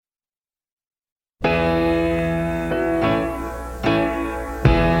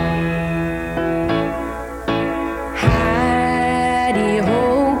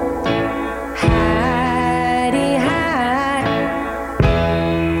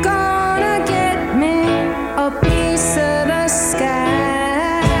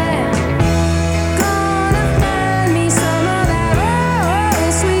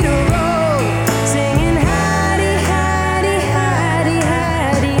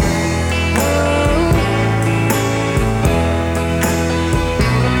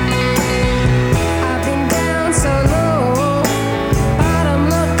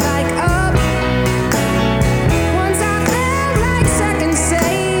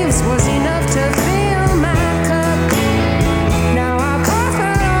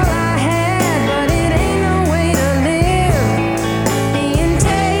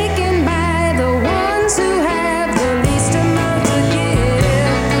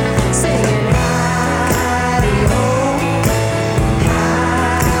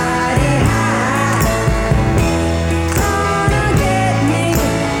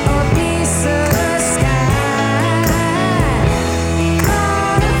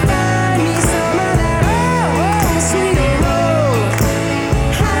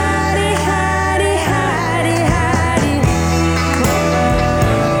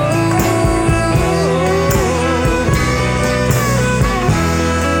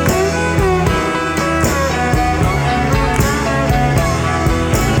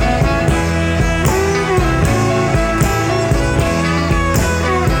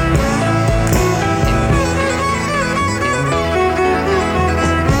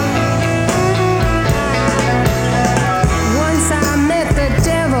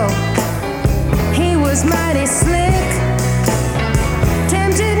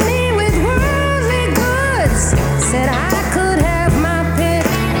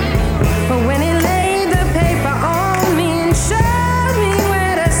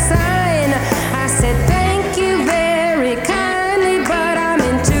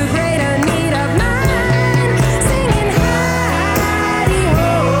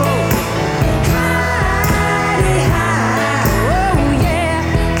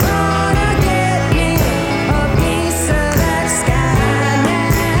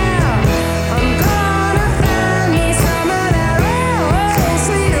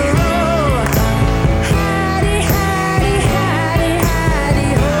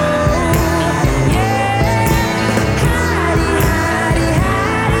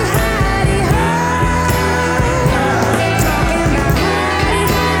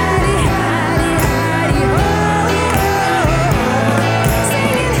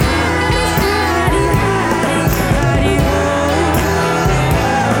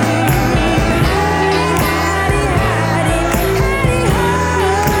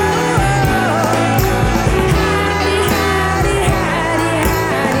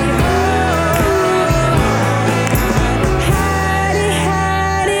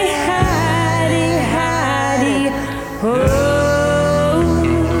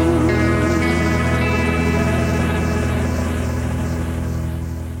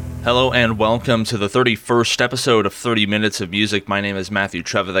Hello and welcome to the 31st episode of 30 Minutes of Music. My name is Matthew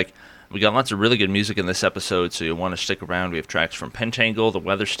Trevithick. We got lots of really good music in this episode, so you'll want to stick around. We have tracks from Pentangle, The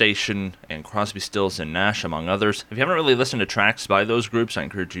Weather Station, and Crosby, Stills and Nash, among others. If you haven't really listened to tracks by those groups, I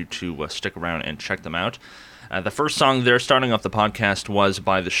encourage you to stick around and check them out. The first song there, starting off the podcast, was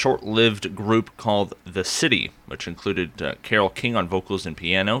by the short-lived group called The City, which included Carole King on vocals and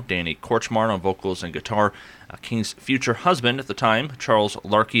piano, Danny Kortchmar on vocals and guitar, King's future husband at the time, Charles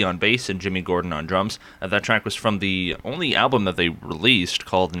Larkey on bass, and Jimmy Gordon on drums. That track was from the only album that they released,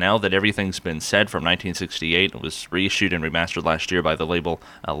 called Now That Everything's Been Said, from 1968. It was reissued and remastered last year by the label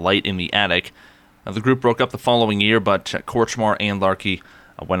Light in the Attic. The group broke up the following year, but Kortchmar and Larkey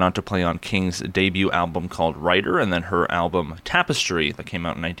went on to play on King's debut album called Writer, and then her album Tapestry that came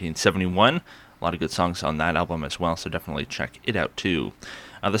out in 1971. A lot of good songs on that album as well, so definitely check it out too.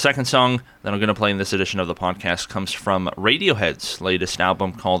 The second song that I'm going to play in this edition of the podcast comes from Radiohead's latest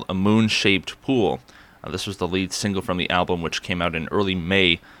album called A Moon-Shaped Pool. This was the lead single from the album, which came out in early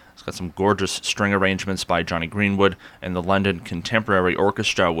May. It's got some gorgeous string arrangements by Jonny Greenwood and the London Contemporary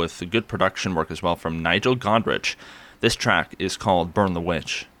Orchestra, with good production work as well from Nigel Godrich. This track is called Burn the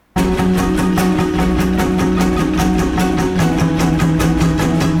Witch.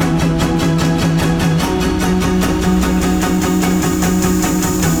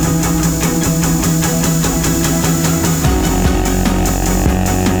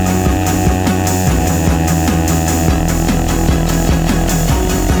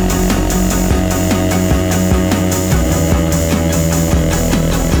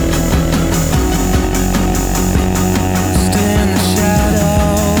 Stay in the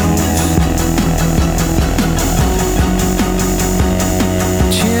shadows.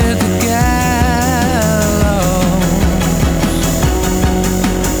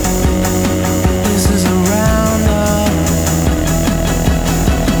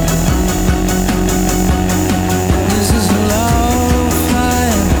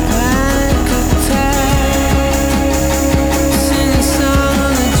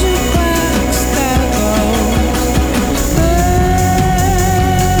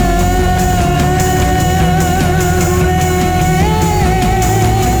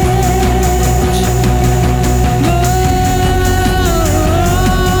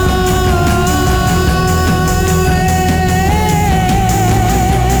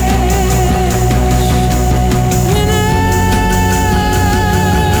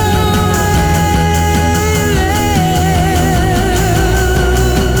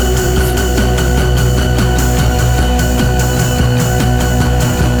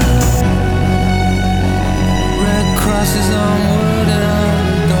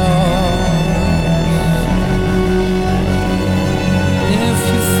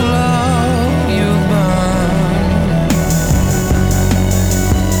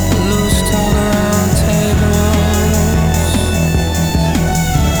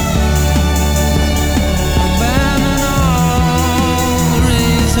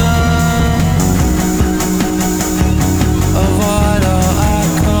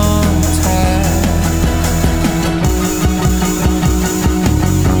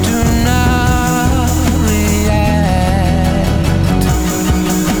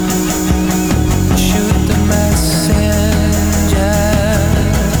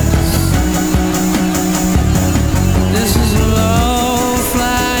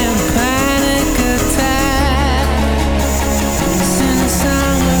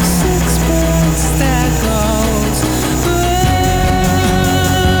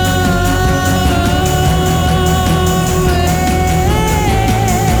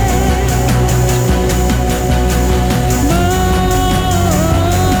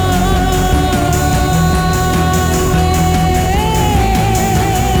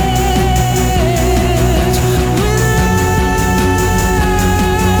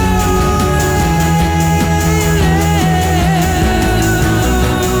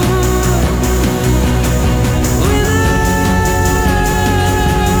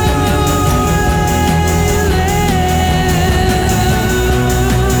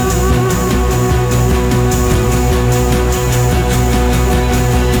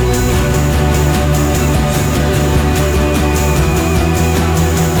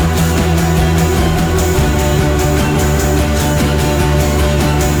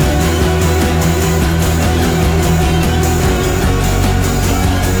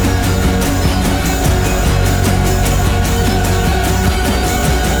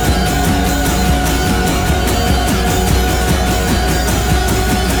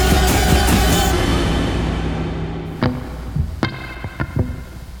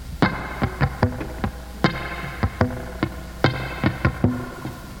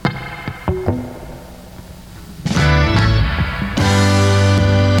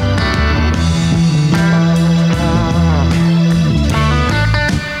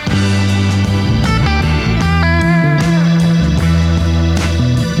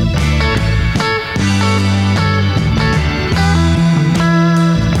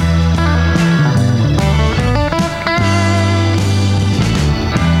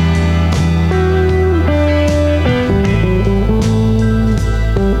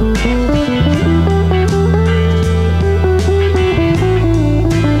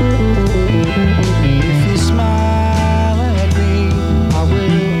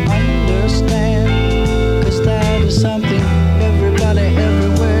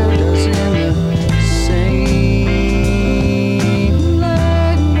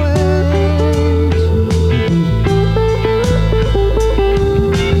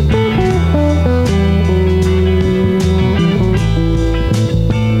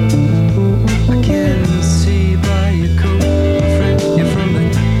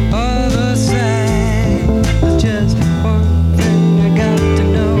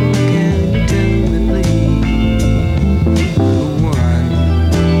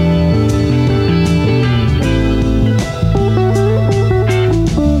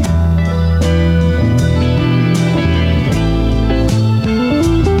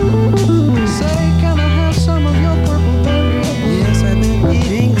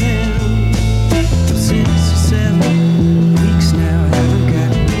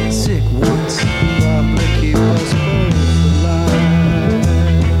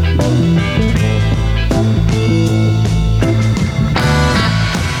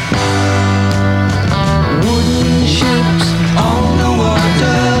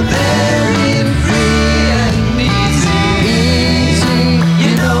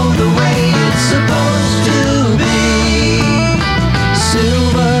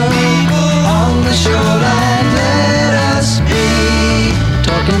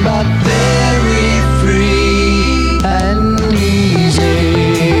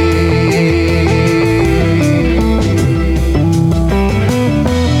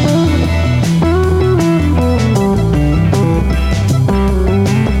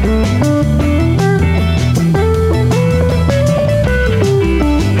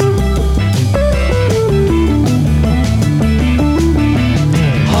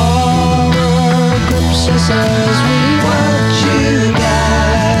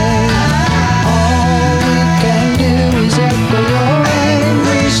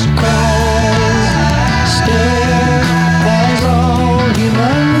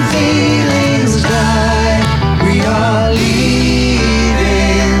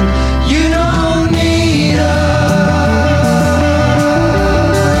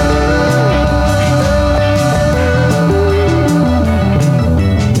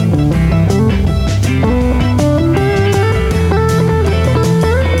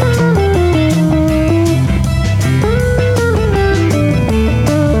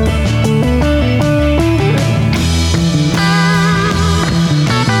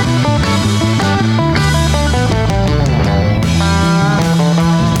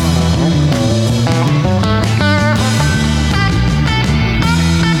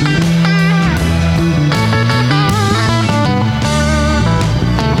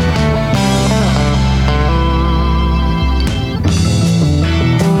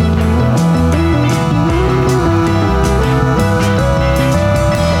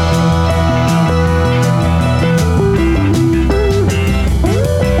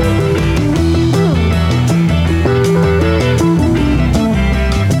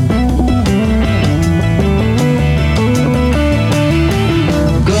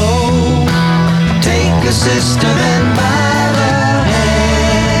 sister then by the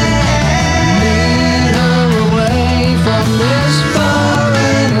hand, lead her away from this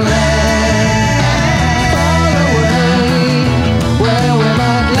foreign land, far away, where we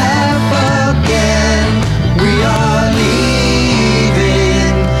might laugh again. We are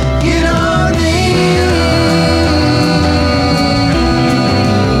leaving, you don't need.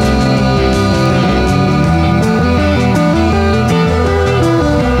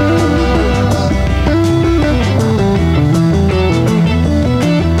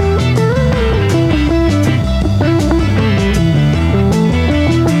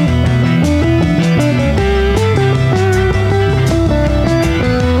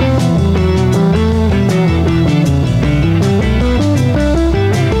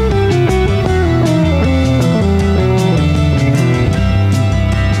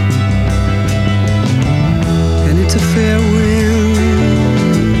 And it's a fair wind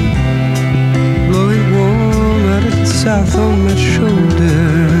blowing warm out of the south on my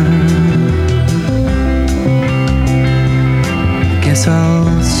shoulder. Guess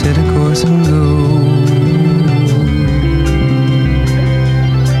I'll set a course and go.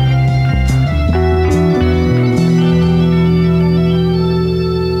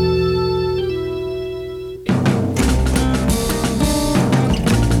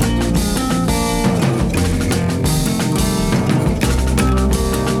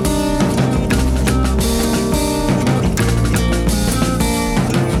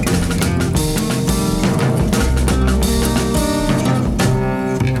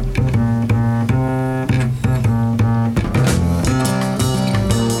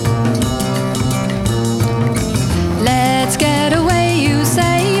 Let's get away, you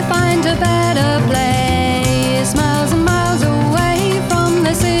say, find a better place. Miles and miles away from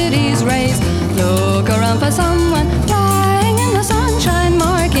the city's rays. Look around for someone lying in the sunshine,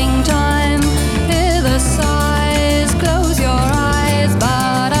 marking time. Hear the sighs, close your eyes.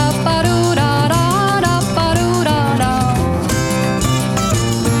 Ba-da-ba-doo-da-da-da-ba-doo-da-da.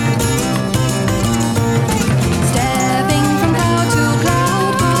 Stepping from cloud to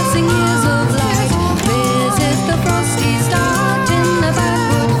cloud, passing years of light. Visit the frosty start in the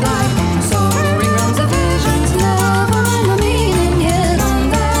backward flight. Soaring realms of visions, never mind the meaning hidden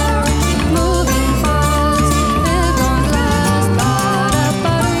there. Moving fast, it won't last.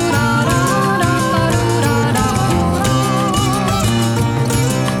 Ba-da-ba-doo-da-da-da-ba-doo-da-da.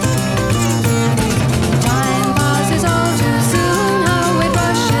 Time passes all too soon, how it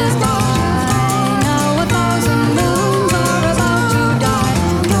rushes by. Now 1,000 moons are about to die.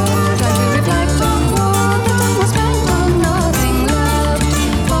 No time to reflect on what the time was spent on. Nothing left,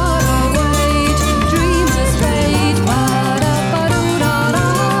 far away to dream straight.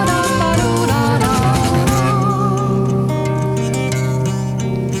 Ba-da-ba-doo-da-da-da-ba-doo-da-da.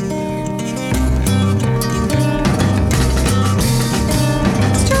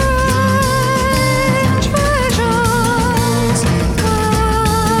 Strange visions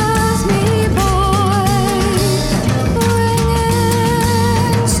pass me by,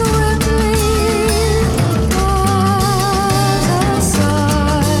 bringing swiftly as a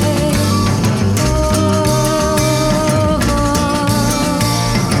sigh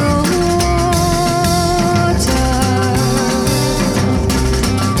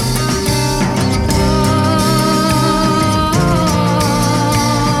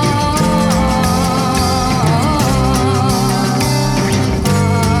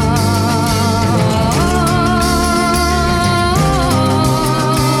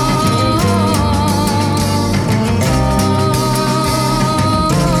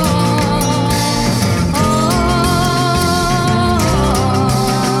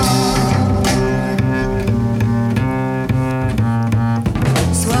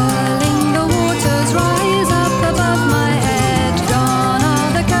Swirling the waters rise up above my head. Gone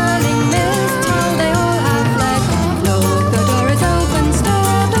are the curling mists, how they all have fled. Look, the door is open,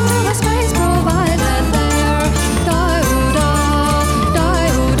 step into the space provided there. Da-oo-da,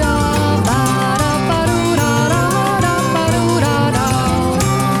 da-oo-da, ba-da-ba-doo-da-da-da-ba-doo-da-da.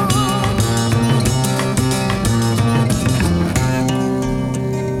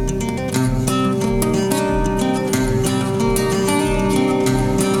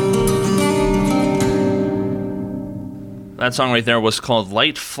 That song right there was called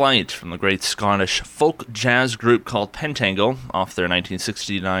Light Flight from the great Scottish folk jazz group called Pentangle off their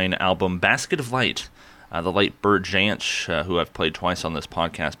 1969 album Basket of Light. The late Bert Jansch, who I've played twice on this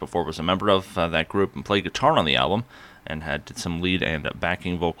podcast before, was a member of that group and played guitar on the album, and did some lead and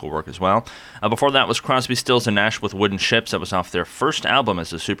backing vocal work as well. Before that was Crosby, Stills, and Nash with Wooden Ships. That was off their first album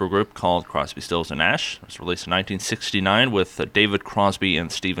as a supergroup called Crosby, Stills, and Nash. It was released in 1969 with David Crosby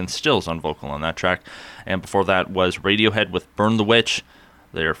and Stephen Stills on vocal on that track. And before that was Radiohead with Burn the Witch,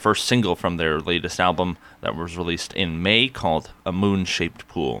 their first single from their latest album that was released in May, called A Moon-Shaped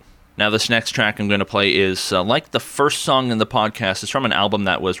Pool. Now, this next track I'm going to play is, like the first song in the podcast, it's from an album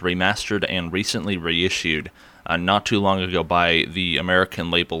that was remastered and recently reissued not too long ago by the American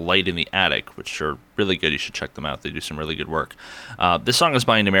label Light in the Attic, which are really good. You should check them out. They do some really good work. This song is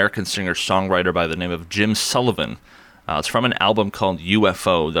by an American singer-songwriter by the name of Jim Sullivan. It's from an album called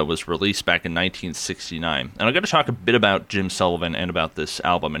UFO that was released back in 1969. And I'm going to talk a bit about Jim Sullivan and about this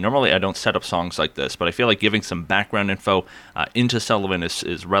album. And normally I don't set up songs like this, but I feel like giving some background info into Sullivan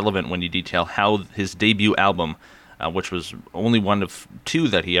is relevant when you detail how his debut album, which was only one of two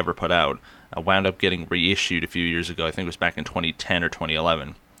that he ever put out, wound up getting reissued a few years ago. I think it was back in 2010 or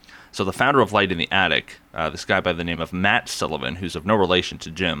 2011. So the founder of Light in the Attic, this guy by the name of Matt Sullivan, who's of no relation to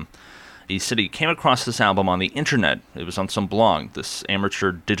Jim, he said he came across this album on the internet. It was on some blog, this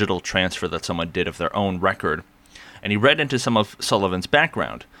amateur digital transfer that someone did of their own record. And he read into some of Sullivan's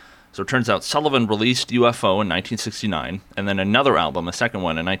background. So it turns out Sullivan released UFO in 1969, and then another album, a second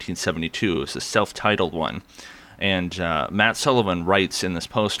one, in 1972. It was a self-titled one. And Matt Sullivan writes in this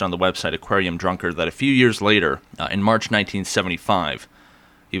post on the website Aquarium Drunkard that a few years later, in March 1975,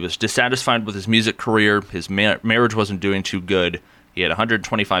 he was dissatisfied with his music career, his marriage wasn't doing too good, he had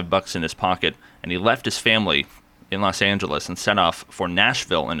 $125 in his pocket, and he left his family in Los Angeles and set off for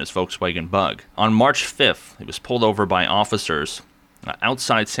Nashville in his Volkswagen Bug. On March 5th, he was pulled over by officers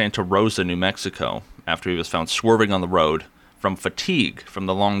outside Santa Rosa, New Mexico, after he was found swerving on the road from fatigue from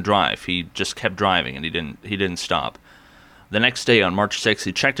the long drive. He just kept driving, and he didn't stop. The next day, on March 6th,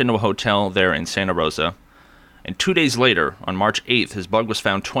 he checked into a hotel there in Santa Rosa, and 2 days later, on March 8th, his Bug was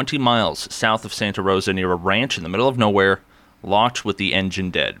found 20 miles south of Santa Rosa near a ranch in the middle of nowhere, locked with the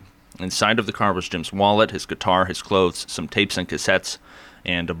engine dead. Inside of the car was Jim's wallet, his guitar, his clothes, some tapes and cassettes,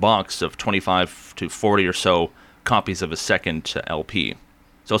 and a box of 25 to 40 or so copies of his second LP.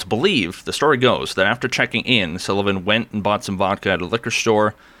 So it's believed, the story goes, that after checking in, Sullivan went and bought some vodka at a liquor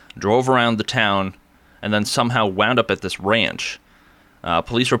store, drove around the town, and then somehow wound up at this ranch.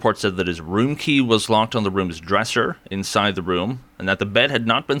 Police reports said that his room key was locked on the room's dresser inside the room, and that the bed had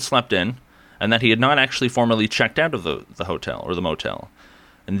not been slept in, and that he had not actually formally checked out of the hotel or the motel.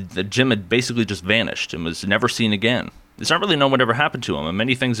 And that Jim had basically just vanished and was never seen again. It's not really known whatever happened to him, and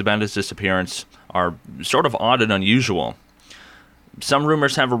many things about his disappearance are sort of odd and unusual. Some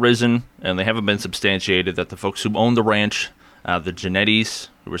rumors have arisen, and they haven't been substantiated, that the folks who own the ranch, the Genettis,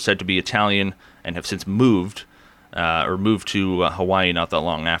 who were said to be Italian and have since moved to Hawaii not that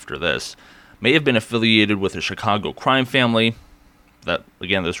long after this, may have been affiliated with a Chicago crime family. That,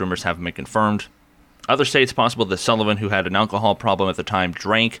 again, those rumors haven't been confirmed. Others say it's possible that Sullivan, who had an alcohol problem at the time,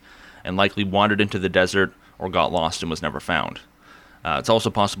 drank and likely wandered into the desert or got lost and was never found. It's also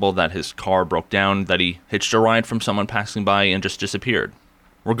possible that his car broke down, that he hitched a ride from someone passing by and just disappeared.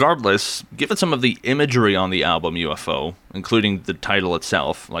 Regardless, given some of the imagery on the album UFO, including the title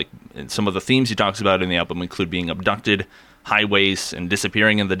itself, like some of the themes he talks about in the album include being abducted, highways, and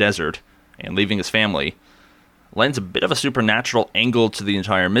disappearing in the desert, and leaving his family, lends a bit of a supernatural angle to the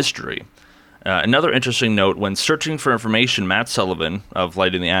entire mystery. Another interesting note, when searching for information, Matt Sullivan of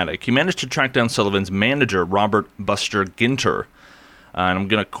Light in the Attic, he managed to track down Sullivan's manager, Robert Buster Ginter. And I'm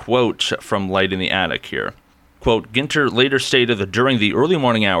going to quote from Light in the Attic here. Quote, Ginter later stated that during the early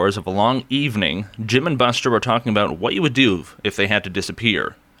morning hours of a long evening, Jim and Buster were talking about what you would do if they had to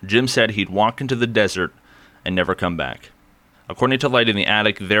disappear. Jim said he'd walk into the desert and never come back. According to Light in the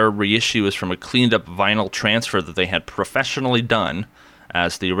Attic, their reissue is from a cleaned-up vinyl transfer that they had professionally done,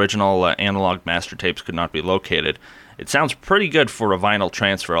 as the original analog master tapes could not be located. It sounds pretty good for a vinyl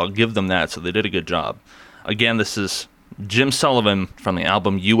transfer, I'll give them that, so they did a good job. Again, this is Jim Sullivan from the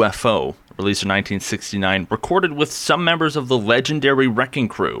album UFO, released in 1969, recorded with some members of the legendary Wrecking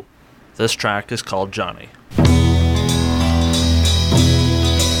Crew. This track is called Johnny.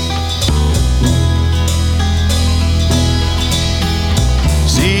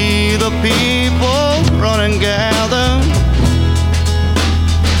 See the people run and gather,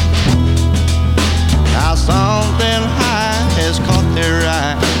 now something high has caught their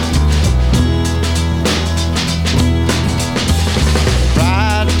eye.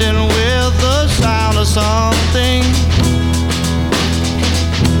 Riding with the sound of something,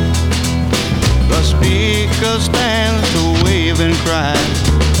 the speaker stands to wave and cry.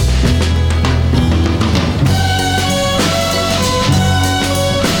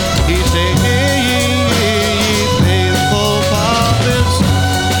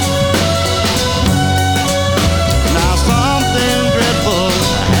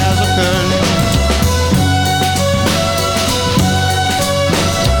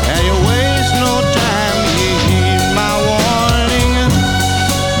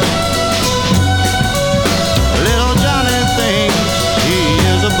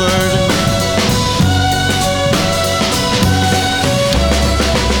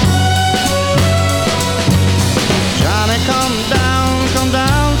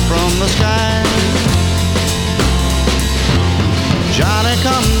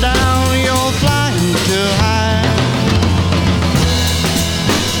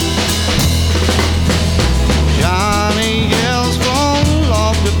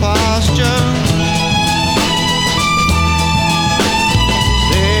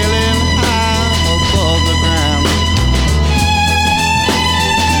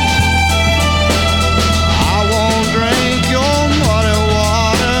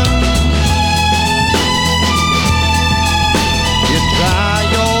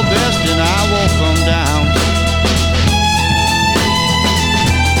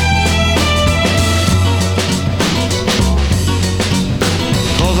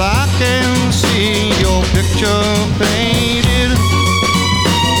 picture painted,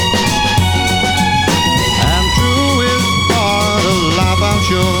 and true is part of life, I'm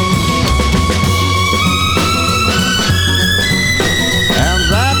sure. And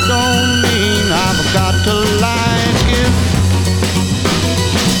that don't mean I've got to like it.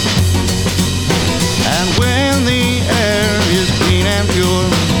 And when the air is clean and pure,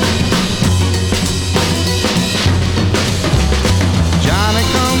 Johnny,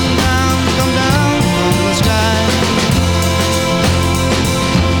 come down from the sky.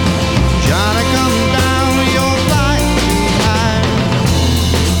 Johnny, come down, you're flying too high.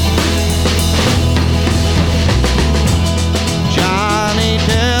 Johnny,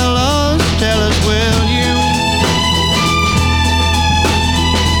 tell us, will you,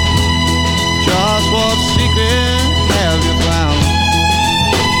 just what secret have you found?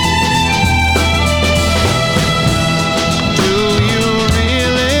 Do you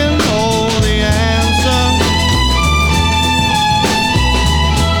really know the answer?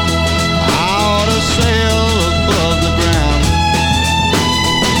 How to sail above the ground?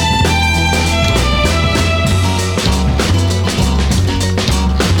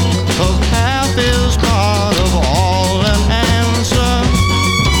 Cause half is part of all an answer,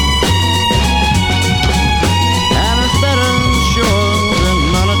 and it's better sure than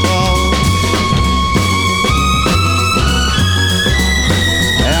none at all.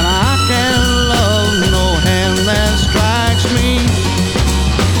 And I can't love no hand that strikes me.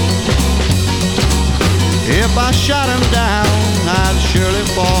 If I shot him down, I'd surely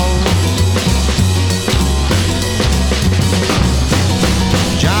fall.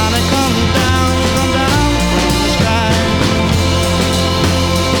 Johnny, come down from the sky.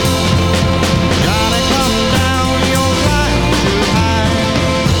 Johnny, come down, you're flying too high.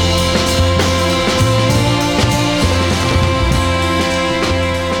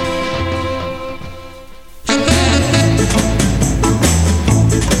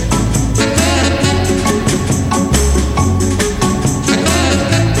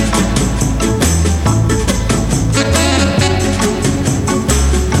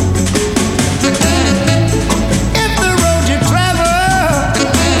 If the road you travel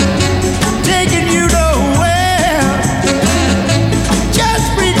taking you nowhere, just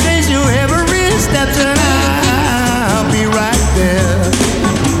retrace your every steps and I'll be right there.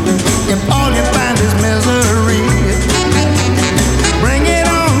 If all you find is misery, bring it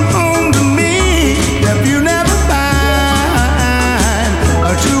on home to me. If you never find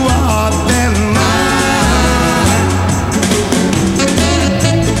a truer heart than mine,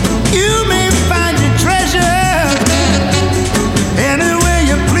 you may find your treasure anywhere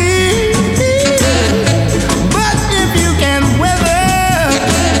you please. But if you can weather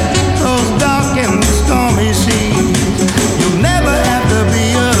those dark and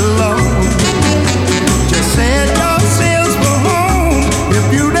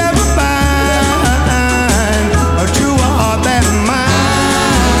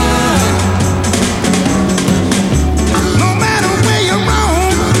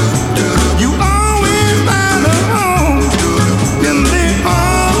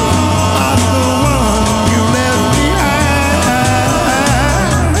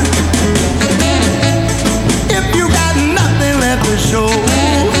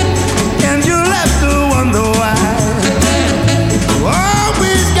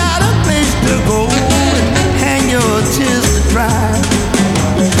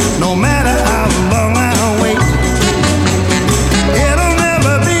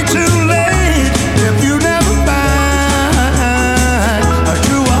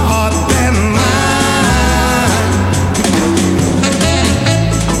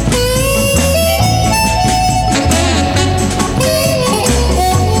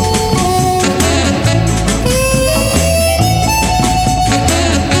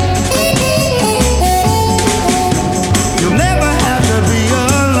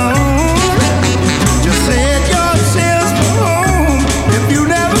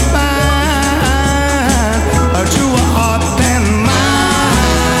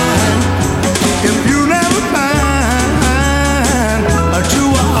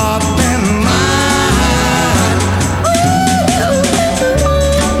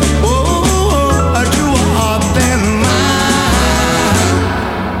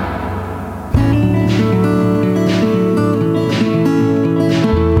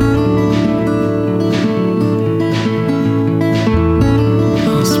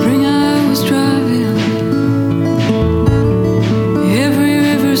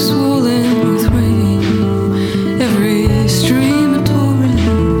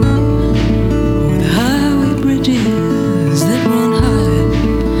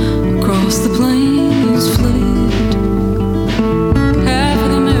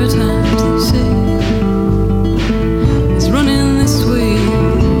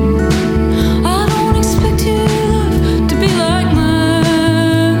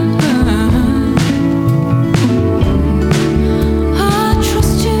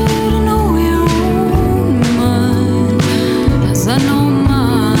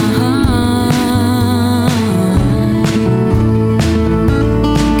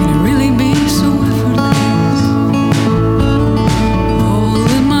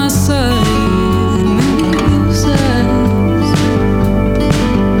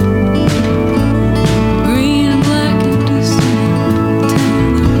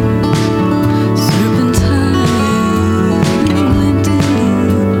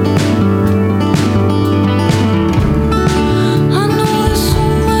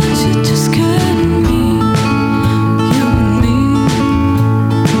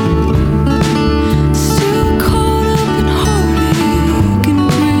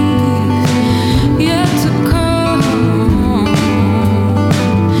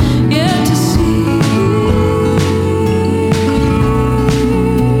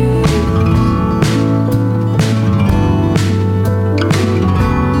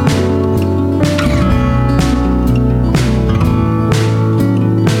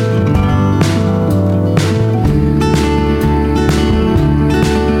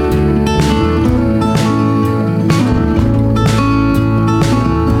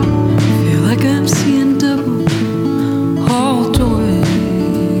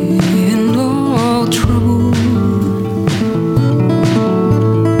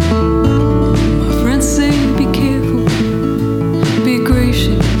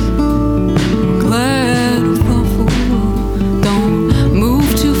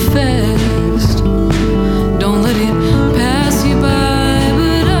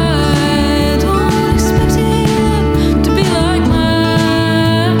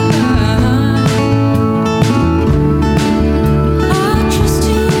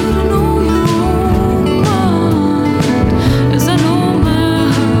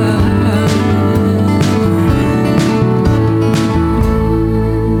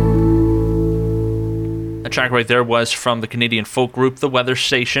track right there was from the Canadian folk group The Weather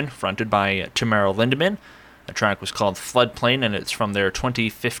Station, fronted by Tamara Lindemann. The track was called Floodplain, and it's from their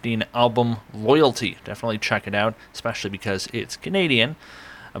 2015 album Loyalty. Definitely check it out, especially because it's Canadian.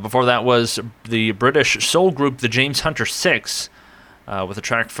 Before that was the British soul group The James Hunter Six, with a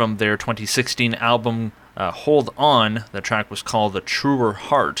track from their 2016 album Hold On. The track was called The Truer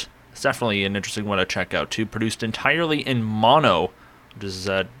Heart. It's definitely an interesting one to check out, too. Produced entirely in mono, which is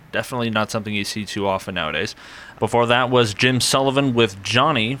definitely not something you see too often nowadays. Before that was Jim Sullivan with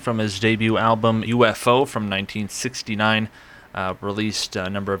Johnny from his debut album UFO from 1969, released a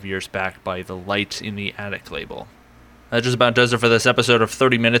number of years back by the Light in the Attic label. That just about does it for this episode of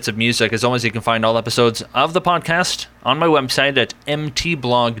 30 Minutes of Music. As always, you can find all episodes of the podcast on my website at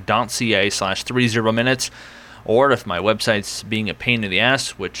mtblog.ca/30minutes. Or if my website's being a pain in the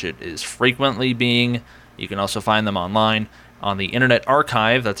ass, which it is frequently being, you can also find them online on the Internet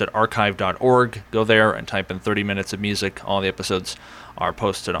Archive. That's at archive.org. Go there and type in 30 Minutes of Music. All the episodes are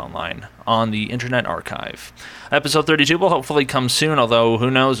posted online on the Internet Archive. Episode 32 will hopefully come soon, although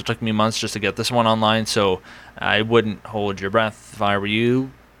who knows, it took me months just to get this one online, so I wouldn't hold your breath if I were you.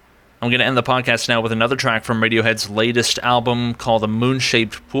 I'm going to end the podcast now with another track from Radiohead's latest album called The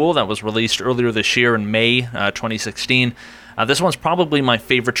Moon-Shaped Pool that was released earlier this year in May 2016. This one's probably my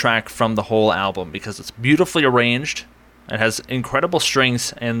favorite track from the whole album because it's beautifully arranged, it has incredible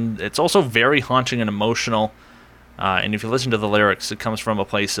strings, and it's also very haunting and emotional. And if you listen to the lyrics, it comes from a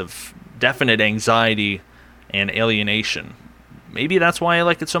place of definite anxiety and alienation. Maybe that's why I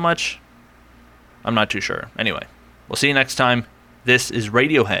like it so much. I'm not too sure. Anyway, we'll see you next time. This is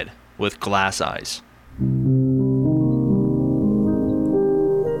Radiohead with Glass Eyes.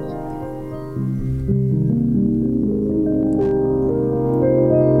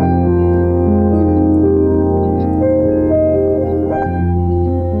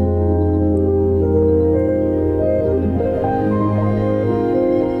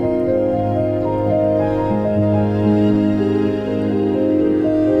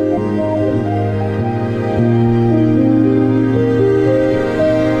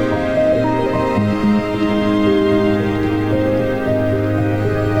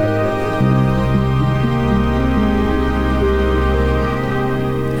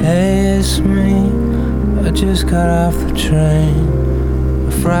 Just got off the train,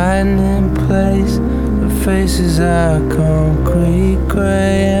 a frightening place. The faces are concrete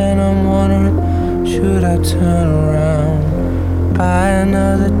gray, and I'm wondering, should I turn around, buy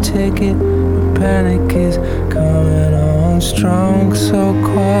another ticket? The panic is coming on strong, so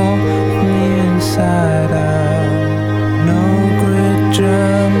cold from the inside out. No grid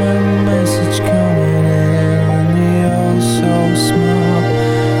drama, message coming in on the oh so small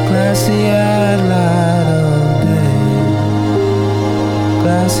glassy-eyed light.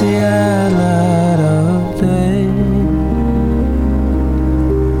 Glassy-eyed